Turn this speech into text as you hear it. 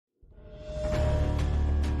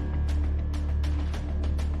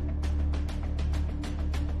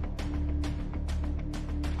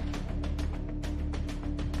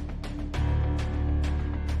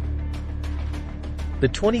The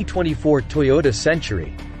 2024 Toyota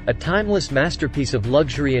Century, a timeless masterpiece of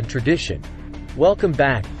luxury and tradition. Welcome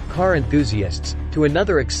back, car enthusiasts, to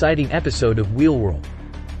another exciting episode of Wheel World.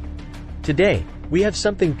 Today, we have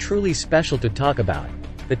something truly special to talk about: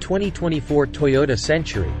 the 2024 Toyota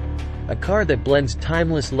Century, a car that blends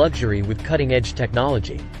timeless luxury with cutting-edge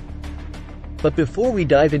technology. But before we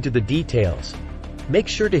dive into the details, make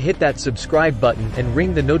sure to hit that subscribe button and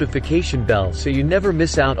ring the notification bell so you never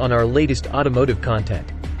miss out on our latest automotive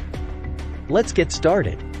content. Let's get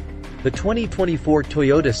started. The 2024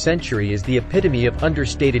 Toyota Century is the epitome of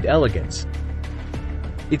understated elegance.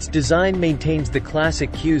 Its design maintains the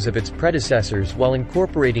classic cues of its predecessors while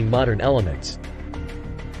incorporating modern elements.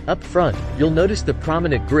 Up front, you'll notice the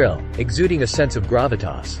prominent grille, exuding a sense of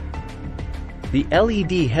gravitas. The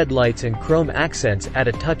LED headlights and chrome accents add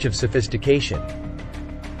a touch of sophistication.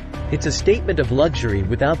 It's a statement of luxury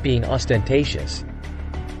without being ostentatious.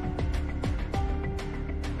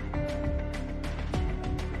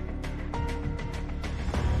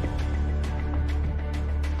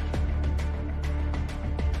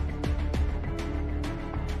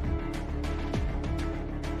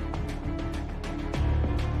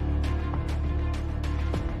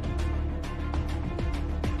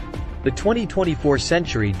 The 2024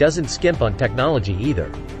 Century doesn't skimp on technology either.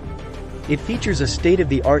 It features a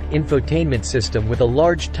state-of-the-art infotainment system with a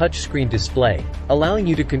large touchscreen display, allowing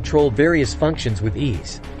you to control various functions with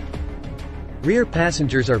ease. Rear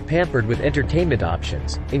passengers are pampered with entertainment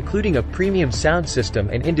options, including a premium sound system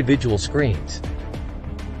and individual screens.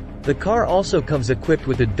 The car also comes equipped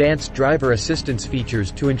with advanced driver assistance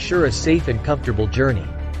features to ensure a safe and comfortable journey.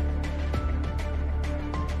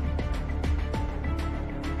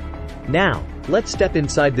 Now, let's step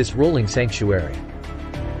inside this rolling sanctuary.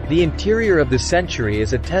 The interior of the Century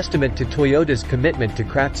is a testament to Toyota's commitment to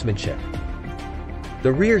craftsmanship.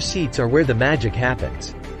 The rear seats are where the magic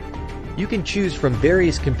happens. You can choose from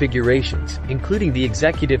various configurations, including the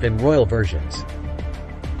executive and royal versions.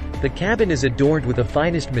 The cabin is adorned with the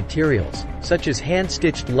finest materials, such as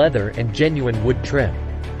hand-stitched leather and genuine wood trim.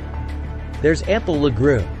 There's ample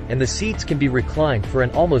legroom, and the seats can be reclined for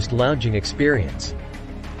an almost lounging experience.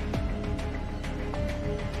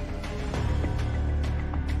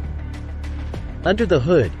 Under the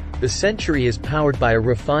hood, the Century is powered by a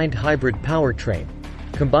refined hybrid powertrain,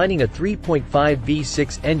 combining a 3.5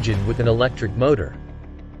 V6 engine with an electric motor.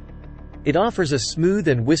 It offers a smooth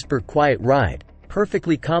and whisper-quiet ride,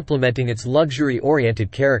 perfectly complementing its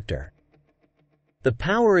luxury-oriented character. The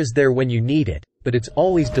power is there when you need it, but it's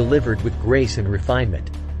always delivered with grace and refinement.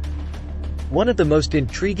 One of the most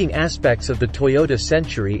intriguing aspects of the Toyota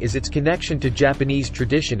Century is its connection to Japanese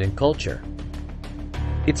tradition and culture.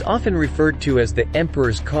 It's often referred to as the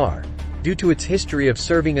Emperor's car, due to its history of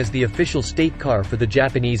serving as the official state car for the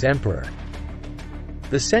Japanese emperor.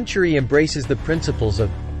 The Century embraces the principles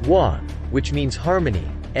of wa, which means harmony,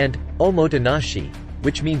 and omotenashi,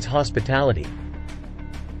 which means hospitality.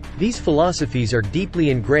 These philosophies are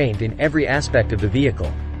deeply ingrained in every aspect of the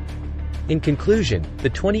vehicle. In conclusion,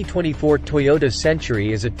 the 2024 Toyota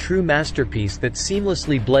Century is a true masterpiece that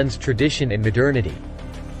seamlessly blends tradition and modernity.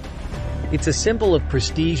 It's a symbol of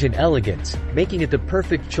prestige and elegance, making it the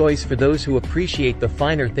perfect choice for those who appreciate the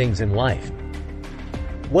finer things in life.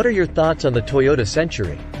 What are your thoughts on the Toyota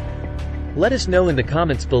Century? Let us know in the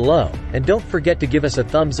comments below, and don't forget to give us a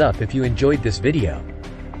thumbs up if you enjoyed this video.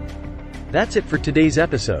 That's it for today's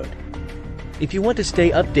episode. If you want to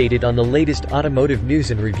stay updated on the latest automotive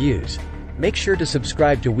news and reviews, make sure to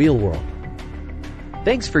subscribe to Wheel World.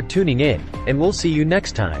 Thanks for tuning in, and we'll see you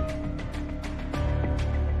next time.